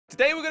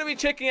Today we're going to be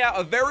checking out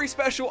a very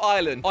special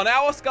island on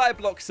our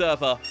Skyblock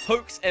server,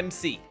 Hoax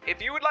MC.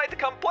 If you would like to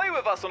come play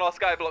with us on our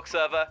Skyblock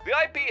server, the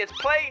IP is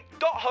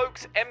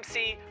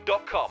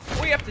play.hoaxmc.com.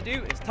 All you have to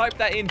do is type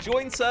that in,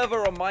 join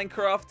server on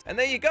Minecraft, and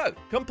there you go.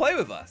 Come play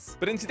with us.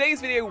 But in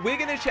today's video, we're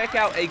going to check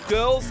out a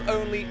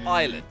girls-only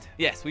island.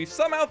 Yes, we've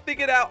somehow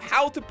figured out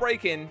how to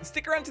break in.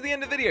 Stick around to the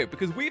end of the video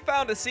because we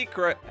found a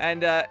secret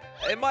and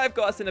it might have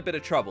got us in a bit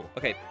of trouble.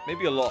 Okay,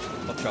 maybe a lot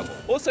of trouble.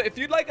 Also, if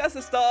you'd like us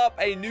to start up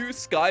a new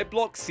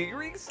Skyblock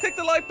series, click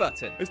the like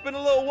button. It's been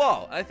a little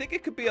while, and I think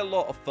it could be a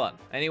lot of fun.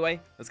 Anyway,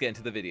 let's get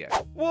into the video.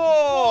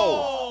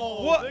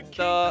 Whoa! What the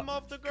kingdom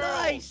of the girls?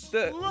 Guys,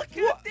 look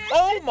at this!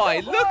 Oh my,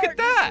 look at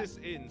that! This is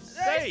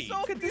insane. So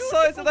Look at the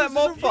size of that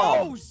mob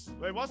farm.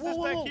 Wait, what's this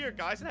back here,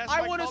 guys? It has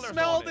I my want to colors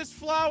smell on it. this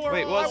flower.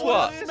 Wait, what's I wanna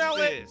what? Smell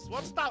What it. is this?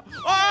 What's that?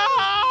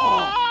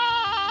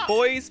 Oh!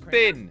 Boys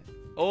spin.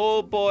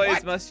 All boys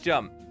What? must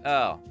jump.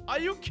 Oh. Are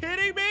you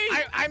kidding me?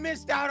 I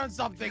missed out on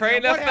something.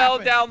 Crainer What fell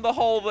happened? down the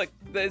hole that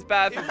is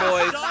bad for It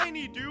was boys.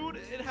 shiny, dude.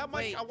 It had my.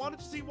 Wait. I wanted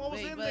to see what was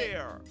Wait, in but-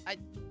 there.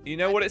 You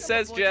know what it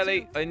says,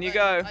 Jelly? And you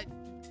go.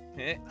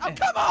 Oh,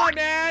 come on,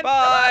 man.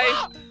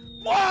 Bye.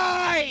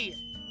 Why?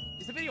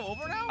 Is the video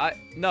over now?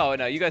 No,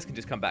 you guys can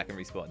just come back and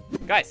respawn.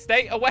 Guys,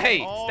 stay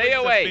away. Oh, Stay it's a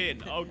away.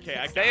 bin. Okay,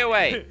 I Stay got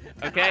away. it.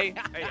 Okay?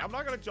 Hey, I'm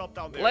not gonna jump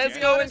down there. Let's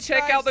yet. go and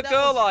check out the That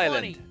girl was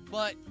island. funny,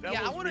 but That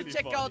yeah, I was want to really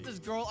check out funny. this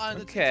girl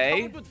island. Okay.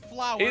 It's covered with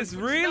flowers. It's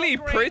which really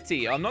smell great.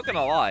 pretty. I'm not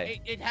gonna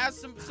lie. It has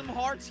some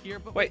hearts here,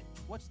 but Wait.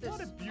 what's this?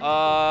 What a beautiful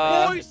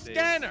Uh, Boy place this is.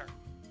 scanner.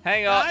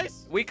 Hang on.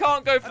 Guys? We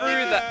can't go through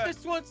that.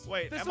 This one's.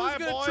 Wait, this am one's I a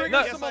gonna boy? trigger No,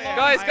 Yes, some I am.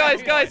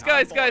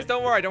 alarms. guys,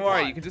 don't worry.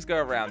 What? You can just go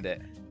around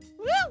it.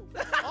 Woo!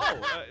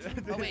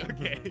 Oh, wait.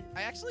 okay.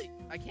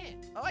 I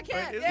can't. Oh, I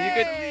can't. Wait, You could-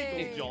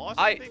 Yay! illegal, Josh?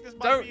 I think this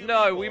might don't be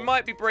know. illegal. We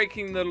might be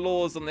breaking the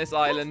laws on this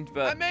island, I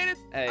but made it.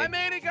 hey. I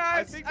made it, I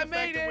guys. think the I fact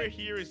made that we're it.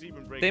 here is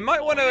even breaking. They might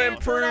the want to law. Turn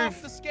improve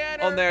off the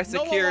scanner. on their No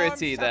security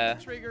alarms have there.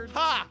 been triggered.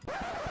 Ha!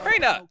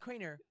 Crainer, Oh,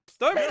 Crainer.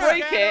 don't The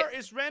break scanner it.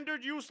 is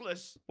rendered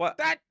useless. What?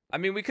 That I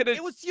mean, we could have.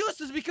 it was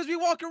useless because we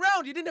walk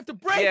around. You didn't have to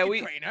break Yeah, it,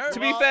 we- Crainer. To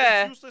be Well,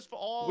 fair, it's useless for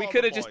all We of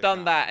could the have just boys done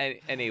now. that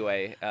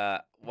anyway.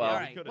 Well, All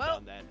we right, could have well,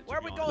 done that. to Where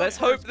are be we honest. going? Let's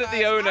hope first, that the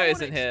guys? owner I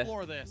isn't wanna here.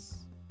 Explore this.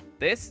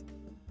 this.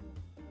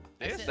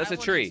 This? That's a I wanna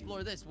tree.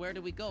 Explore this. Where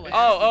do we go?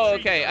 Oh, tree,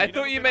 okay. so I you thought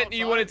never you been meant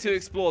you outside. wanted to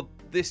explore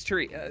this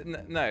tree.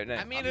 No. I mean,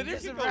 I it mean,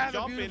 is you a can go rather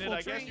jump in beautiful it.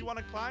 I tree. guess you want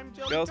to climb,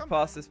 Jelly? Girls Come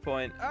past this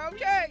point.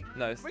 Okay.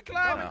 No. We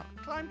climb. No.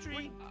 Climb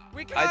tree.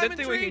 We I climb don't a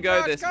think tree, we can go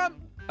Josh, this. Come.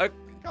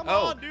 Come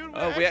Oh. on, dude.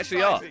 Oh, we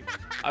actually are. exercising.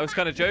 I was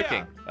kind of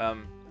joking.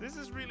 This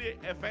is really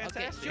Okay.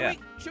 fantastic.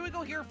 Should we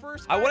go here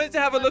first? I guys? wanted to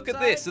have a look at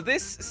this. Outside? So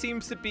this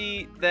seems to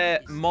be their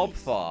mob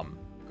farm.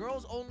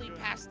 Girls only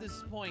past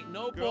this point.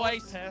 No Girls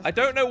boys. pass I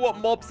don't know what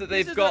mobs that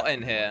This they've is got a-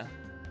 in here.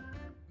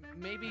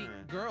 Maybe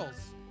girls.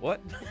 What?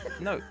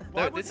 No.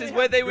 Why No, would this they is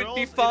where have they would girls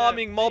be in a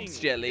farming mobs,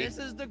 thing? Jelly. This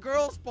is the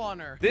girl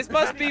spawner. This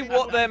must be They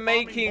what have they're farming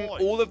making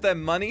boys. all of their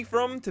money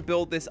from to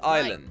build this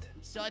island.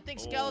 So I think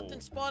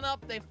skeletons spawn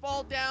up. They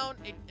fall down.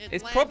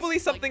 It's lands, probably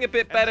like- something a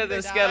bit and better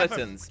then than they die.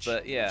 skeletons,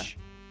 but yeah.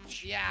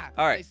 Yeah.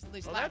 All right.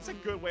 They Well, slap that's a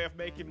good way of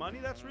making money.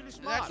 That's really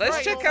smart. That's Let's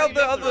right. check Well, out the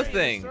you have other to raid the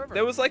thing. server.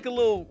 There was like a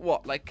little,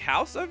 what, like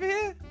house over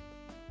here?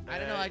 I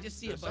don't know. I just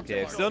see a There's bunch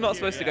Okay, of still not girls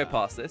supposed to here. go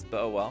past this,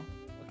 but oh well.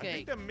 I Okay.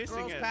 think they're missing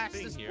girls a past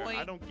thing this here. point.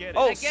 I don't get it.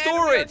 Oh, Again,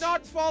 storage. We're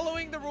not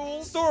following the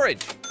rules.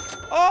 Storage.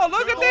 Oh,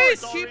 look at this.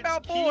 Storage, Keep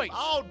out boys. Keep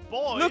out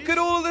boys. Look at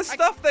all the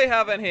stuff they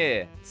have in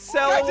here.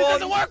 Sell Guys, it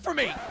doesn't one. work for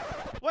me.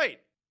 Wait,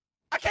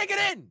 I can't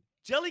get in.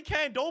 Jelly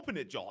can't open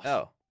it, Josh.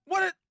 Oh.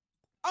 What?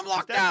 I'm Is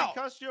locked that out.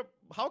 because you're?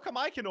 How come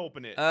I can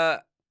open it? I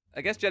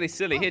guess Jelly's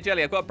silly. Here,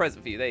 Jelly, I've got a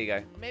present for you. There you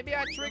go. Maybe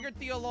I triggered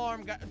the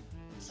alarm.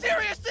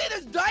 Seriously,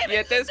 there's diamonds.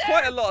 Yeah, there's in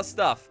quite there? a lot of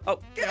stuff. Oh, I'll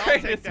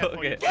Crainer take that took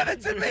for you. it. Give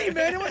it to me,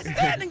 man. It was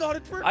standing on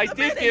it for I a did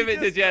minute. give it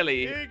to Here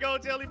Jelly. you go,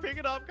 Jelly. Pick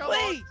it up. Come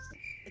Please.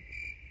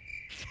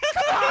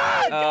 Come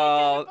on.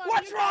 Oh,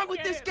 What's wrong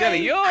with this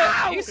game? Jelly,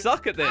 Ow! you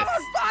suck at this. I'm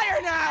on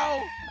fire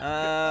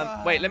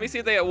now. Wait, let me see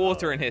if they got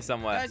water in here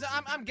somewhere. Guys,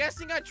 I'm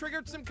guessing I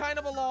triggered some kind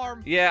of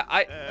alarm. Yeah, on.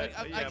 I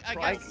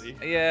Probably.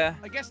 yeah.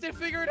 I guess they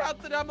figured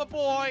out that I'm a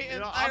boy, and You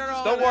know, I don't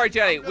know. Don't worry,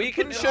 Jelly. I'm gonna We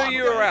can put it show on you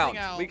everything around.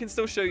 out. We can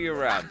still show you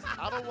around.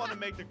 I don't want to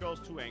make the girls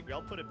too angry.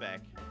 I'll put it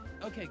back.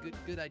 Okay,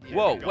 good idea.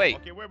 Whoa, There we go. wait.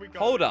 Okay, where we go?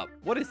 Hold up.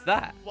 What is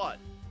that? What?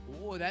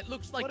 Whoa, that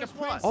looks like What a is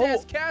what?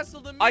 princess Oh,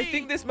 castle to me. I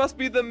think this must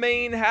be the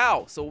main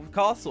house or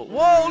castle.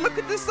 Whoa, look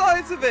at the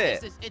size of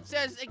it. It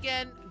says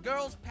again,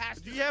 girls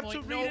past. Do this you have point,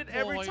 to read no it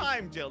every boys.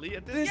 time, Jelly?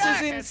 At This point, is I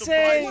can't insane.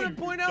 surprise I want you,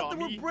 to point out that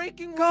dummy. we're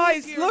breaking rules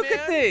Guys, here, look man.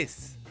 at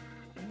this.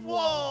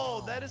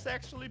 Whoa, that is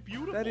actually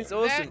beautiful. That is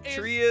awesome. That is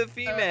Tree of A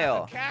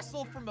female.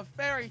 castle from a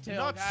fairy tale,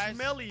 Not guys.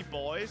 smelly,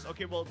 boys.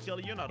 Okay, well,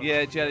 Jelly, you're not. Yeah,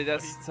 allowed to, Jelly, that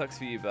buddy. sucks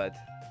for you, bud.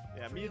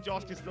 Yeah, me and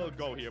Josh can still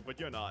go here, but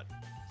you're not.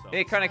 So.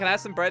 Hey, Connor, can I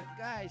have some bread?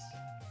 Guys,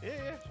 Yeah,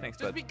 yeah. Thanks,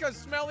 just bud. because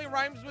smelly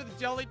rhymes with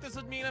jelly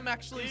doesn't mean I'm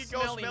actually Here you go,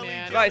 smelly, smelly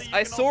man. jelly. Guys, you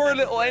I can saw also a have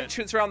little bread.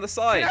 entrance around the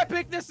Can I side.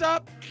 pick this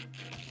up?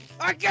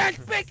 I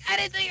can't pick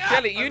anything up!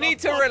 Jelly, you I'm need not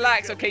to fucking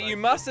relax, getting okay? like You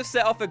this. must have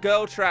set off a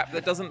girl trap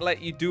that doesn't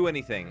let you do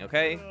anything,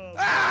 okay?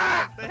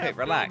 Ah! They Okay, have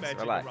girl relax, magic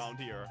relax. around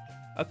here.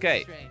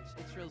 Okay. Strange.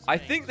 It's real strange. I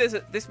think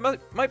this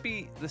might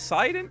be the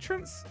side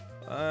entrance.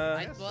 Well,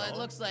 it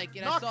looks like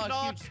it. I Knock, saw a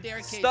knock. huge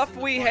staircase. Stuff in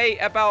the we front. hate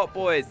about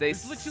boys. They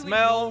There's literally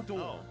smell. no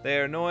door.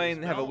 They're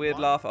annoying. They have a Smell weird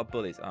what? laugh. Are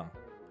bullies. Oh.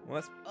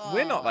 Well,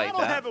 we're not Oh, like I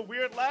don't that. have a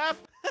weird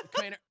laugh.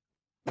 Trainer.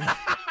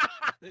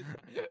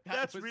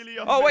 That's really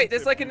Oh wait,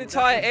 there's like an offensive.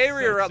 entire That is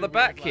area such out the a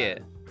back weird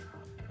here.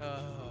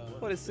 laugh.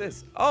 What is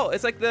this? Oh,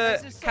 it's like Guys,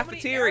 the there's so many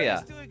cafeteria.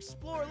 areas to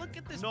explore. Look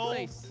at this No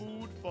place.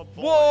 food for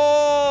boys.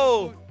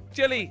 Whoa!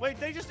 Jelly. Wait,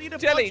 they just eat a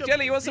Jelly, bunch of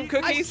Jelly, you want some meat-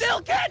 I cookies? still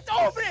can't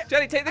open it.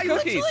 Jelly, take the I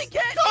cookies. literally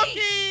can't eat.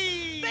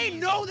 Cookies! They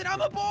know that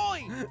I'm a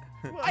boy.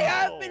 I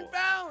have been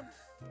found.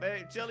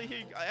 Hey, Jelly,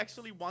 here,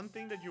 actually, one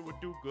thing that you would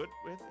do good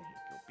with, here you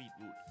go,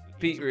 beetroot. Eat some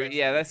Beetroot.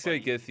 Yeah, vegetables, that's really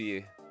buddy. good for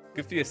you.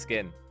 Good for your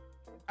skin.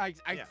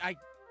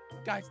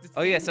 Guys. This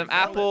Oh yeah, thing some is so-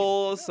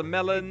 apples, some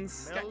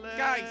melons.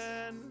 Guys.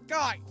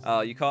 Guys.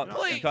 Oh, you can't.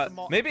 Please. You can't.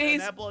 Maybe An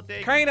he's. apple a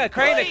day Craner, keeps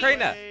Craner, you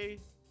Craner. away.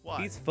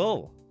 What? He's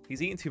full.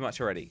 He's eaten too much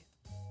already.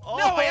 Oh,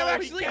 No, I am he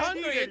actually can't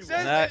hungry. eat It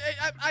says No.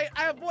 I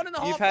have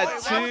 1.5. You've had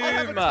bites. too I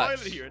have a much.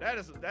 toilet here.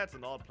 That's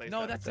an odd place.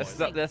 No, to have that's a a That's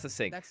toilet. sink. that's a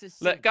sink. That's a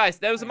sink. Look, guys,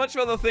 there was a bunch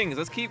of other things.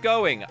 Let's keep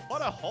going.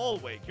 What a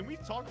hallway. Can we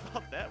talk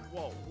about that?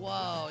 Whoa.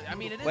 Whoa. I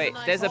mean, it is Wait, a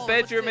nice there's a hall.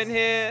 What's bedroom in this?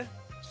 here.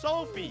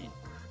 Sophie.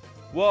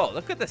 Whoa,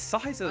 look at the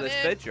size of I'm this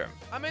in. bedroom.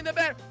 I'm in the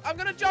bed. I'm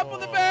gonna jump on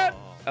the bed.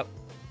 Whoa.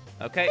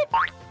 Okay.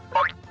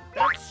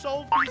 That's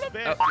Sophie's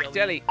bed, Oh,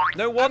 Jelly.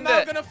 No I'm wonder.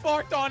 not gonna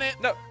fart on it.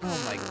 No.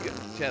 Oh my god,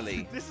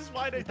 Jelly. This is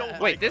why they don't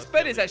Wait, like this us,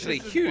 bed is Jelly. actually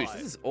This is huge. why.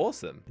 This is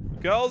awesome.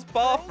 Girls'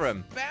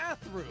 bathroom.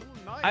 Bathroom.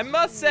 Ooh, nice. I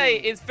must say,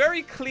 Ooh, it's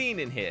very clean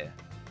in here.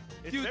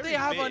 it's Dude, very they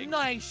have a big.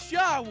 nice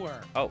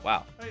shower. Oh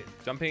wow. Hey,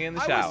 Jumping in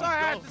the I wish I shower.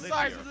 had Girls the live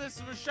size here. of this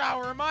of a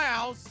shower in my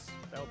house.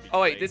 that would be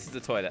Oh wait, great. this is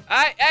the toilet.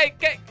 Hey,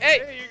 There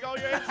hey! you go.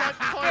 You're inside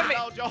the toilet me-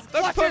 now, Josh.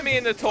 Don't Flush put him. me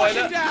in the Flush him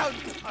toilet. down.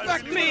 I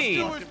Back really to me.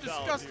 the want sewers, him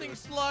down, disgusting dude.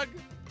 slug.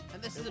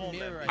 And this It is a won't let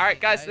mirror. me. I All right,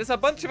 think, guys, there's a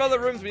bunch of other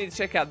rooms we need to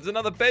check out. There's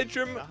another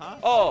bedroom. Uh-huh.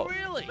 Oh,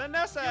 Really?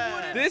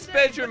 Vanessa. this Say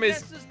bedroom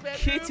is Vanessa's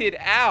bedroom? kitted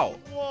out.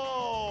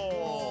 Whoa.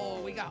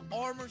 Whoa, we got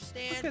armor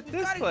stand. Look at We've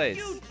this got place.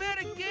 a huge bed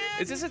again.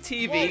 Is this a Whoa,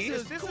 TV?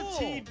 is this Cool.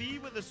 a TV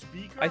with a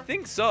speaker? I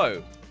think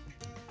so.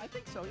 I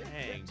think so,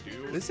 yeah. Dang,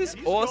 dude. This is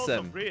These girls are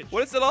awesome. rich.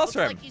 What is the last Looks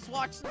room? like he's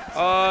watching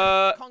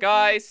Kung Fu.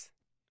 Guys,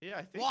 Yeah,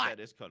 I think What? that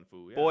is Kung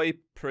Fu. Yeah. boy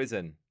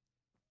prison.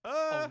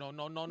 Oh, no,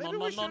 no, no, maybe no,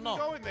 we no, shouldn't no.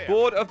 go in there.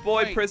 Board of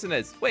boy Wait.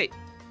 prisoners. Wait,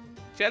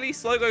 Jelly,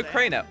 Slogo, Sam,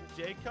 Craner.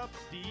 Jacob,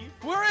 Steve.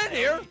 We're in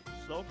here.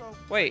 Slogo.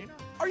 Wait. Craner?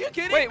 Are you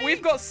kidding Wait, me?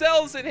 we've got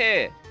cells in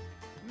here.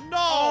 No.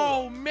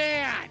 Oh,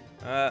 man.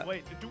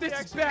 Wait, do This we is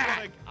actually bad.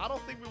 wanna, I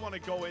don't think we want to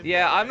go in.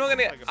 Yeah, there. I'm not That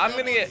gonna. seems like a I'm bad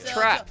gonna idea. get Cells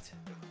trapped.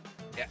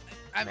 Yeah,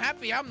 I'm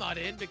happy I'm not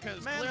in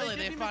because Man, clearly they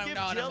they didn't found give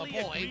out I'm a Jelly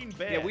a boy. green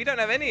bed. Yeah, we don't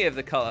have any of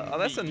the color. Oh,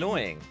 that's Me.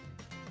 annoying.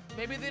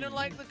 Maybe they didn't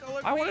like the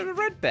color I wanted a green.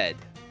 red bed.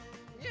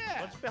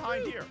 Yeah. What's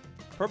behind here?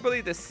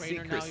 Probably the Craner,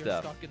 secret now you're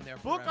stuff. stuck in there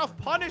Book forever. of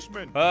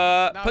Punishment.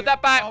 Now Put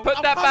that back. oh, Put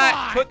oh, that come back.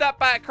 on. Put that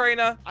back,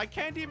 Craner. I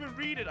can't even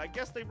read it. I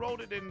guess they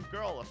wrote it in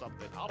girl or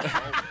something. I don't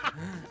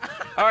know.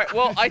 All right.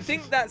 Well, I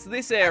think that's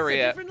this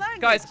area. different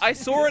language. Guys, I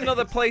saw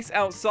another place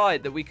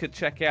outside that we could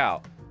check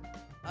out.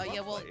 Oh, yeah,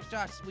 well, place?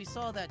 Josh, we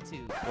saw that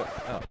too.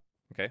 What? Oh,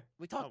 okay.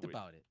 We talked wait.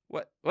 about it.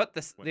 What? What?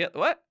 This? What?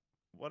 What?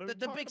 What are The we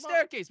talking big about?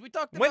 staircase. We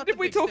talked about When the did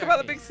we big talk about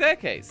the big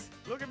staircase.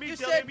 staircase? Look at me, You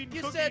Jelly. said, I'm eating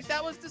you cookies. said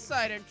that was the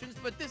side entrance,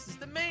 but this is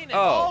the main entrance.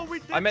 Oh, we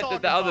did I meant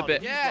talk the other about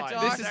bit. it. Yeah, Fine.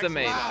 Josh. This is the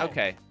main. Wow.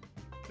 Okay.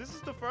 This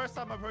is the first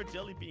time I've heard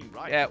Jelly being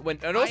right. Yeah.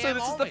 And also am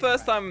this is the always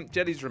first right. time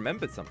Jelly's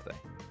remembered something.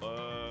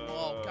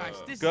 Oh, guys,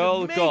 this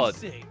Girl is God.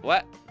 amazing.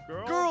 What?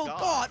 Girl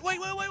God. Wait.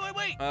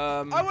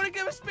 I want to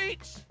give a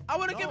speech. I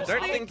want to give a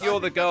Don't speech. think you're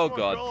the girl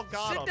god.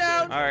 Sit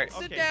down. All right.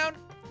 Sit down.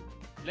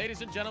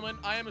 Ladies and gentlemen,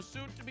 I am a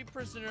soon-to-be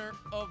prisoner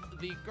of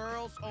the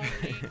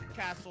girls-only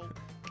castle.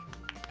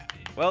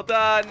 Well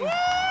done.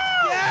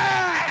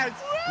 Yes!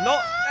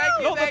 Not Thank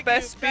you, not the thank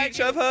best you, thank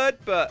speech I've heard,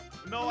 but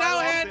No, Now I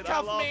loved handcuff it.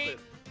 I loved me. it.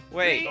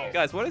 wait, No.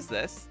 guys, what is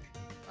this?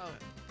 Oh,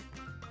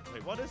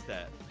 Wait, what is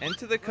that?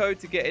 Enter the code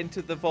to get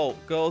into the vault.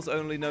 Girls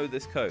only know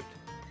this code.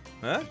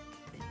 Huh?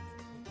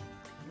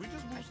 We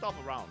just move stuff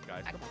around,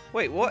 guys. Come on.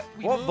 Wait, what?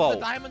 we What move vault? the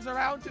diamonds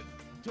around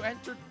to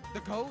enter the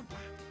code.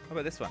 How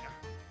about this one?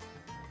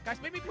 Guys,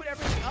 maybe put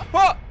everything up.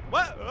 What?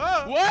 What?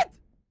 What?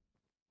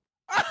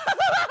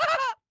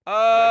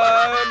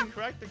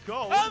 Crack the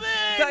code. Come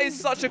in! That is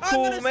such a I'm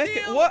cool gonna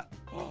mechanic. steal. What?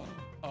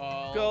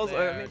 Oh, Girls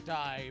they're only-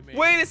 diamonds.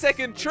 Wait a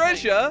second,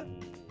 treasure?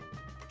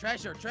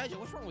 Treasure.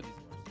 What's wrong with these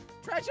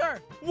girls? Treasure.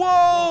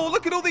 Whoa!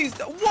 Look at all these.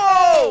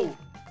 Whoa!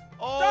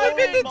 Oh Look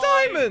at the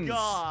my diamonds.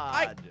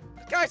 God.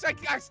 Guys,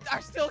 I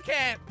still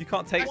can't. You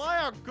can't take. Why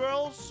are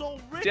girls so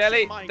rich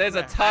Jelly, in Minecraft? there's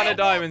a ton I of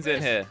diamonds want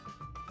in this. here.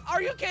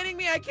 Are you kidding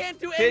me? I can't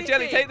do Here, anything.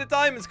 Jelly, take the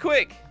diamonds,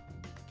 quick.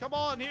 Come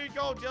on, here you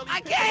go, Jelly.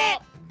 I pick 'em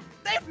can't. up.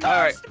 They've All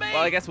right. cursed me.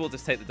 Well, I guess we'll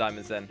just take the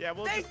diamonds then. Yeah,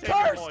 we'll They've just take them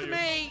all. cursed You.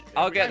 me.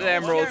 I'll get the Yeah,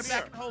 we'll emeralds.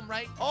 Back at home,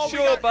 right? Oh, we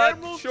Sure, got bud.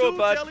 emeralds Sure, too,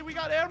 bud. Jelly. We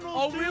got emeralds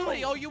Oh, too.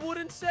 really? Oh, you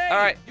wouldn't say. All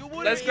right. You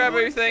wouldn't, Let's you grab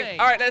wouldn't everything. say.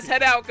 All right, let's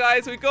head out,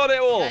 guys. We got it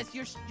all. Guys,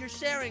 you're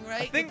sharing,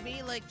 right? think- With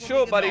me, like, when Sure,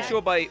 we get buddy. back?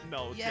 Sure, buddy.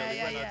 No, Yeah, Jelly,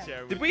 yeah, we're yeah. not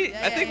sharing. Did with you. we?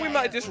 Yeah, I think yeah, we yeah,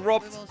 might have yeah. just We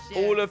robbed will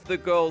share. all of the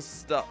girls'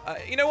 stuff.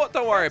 You know what?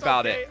 Don't worry That's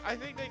about okay. it. I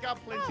think they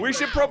got plenty. We of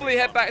should stuff, probably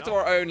head back to you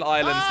know? our own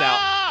islands now.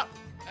 Ah!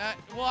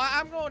 Well,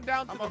 I'm going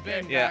down to I'm the okay.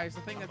 bin, Yeah. guys.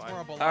 I think that's fine.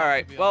 where I belong. All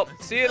right. to be Well,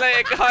 honest. see you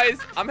later, guys.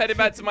 I'm heading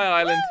back to my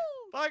island.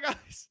 Bye,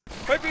 guys.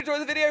 Hope you enjoyed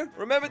the video.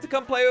 Remember to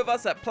come play with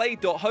us at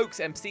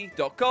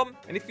play.hoaxmc.com.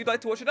 And if you'd like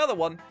to watch another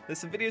one, there's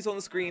some videos on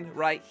the screen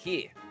right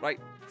here. Right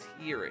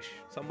here-ish.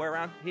 Somewhere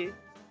around here.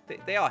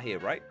 They are here,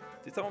 right?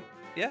 Did someone...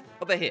 Yeah?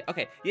 Oh, they're here.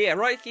 Okay. Yeah,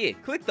 right here.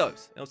 Click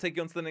those, and it'll take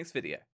you on to the next video.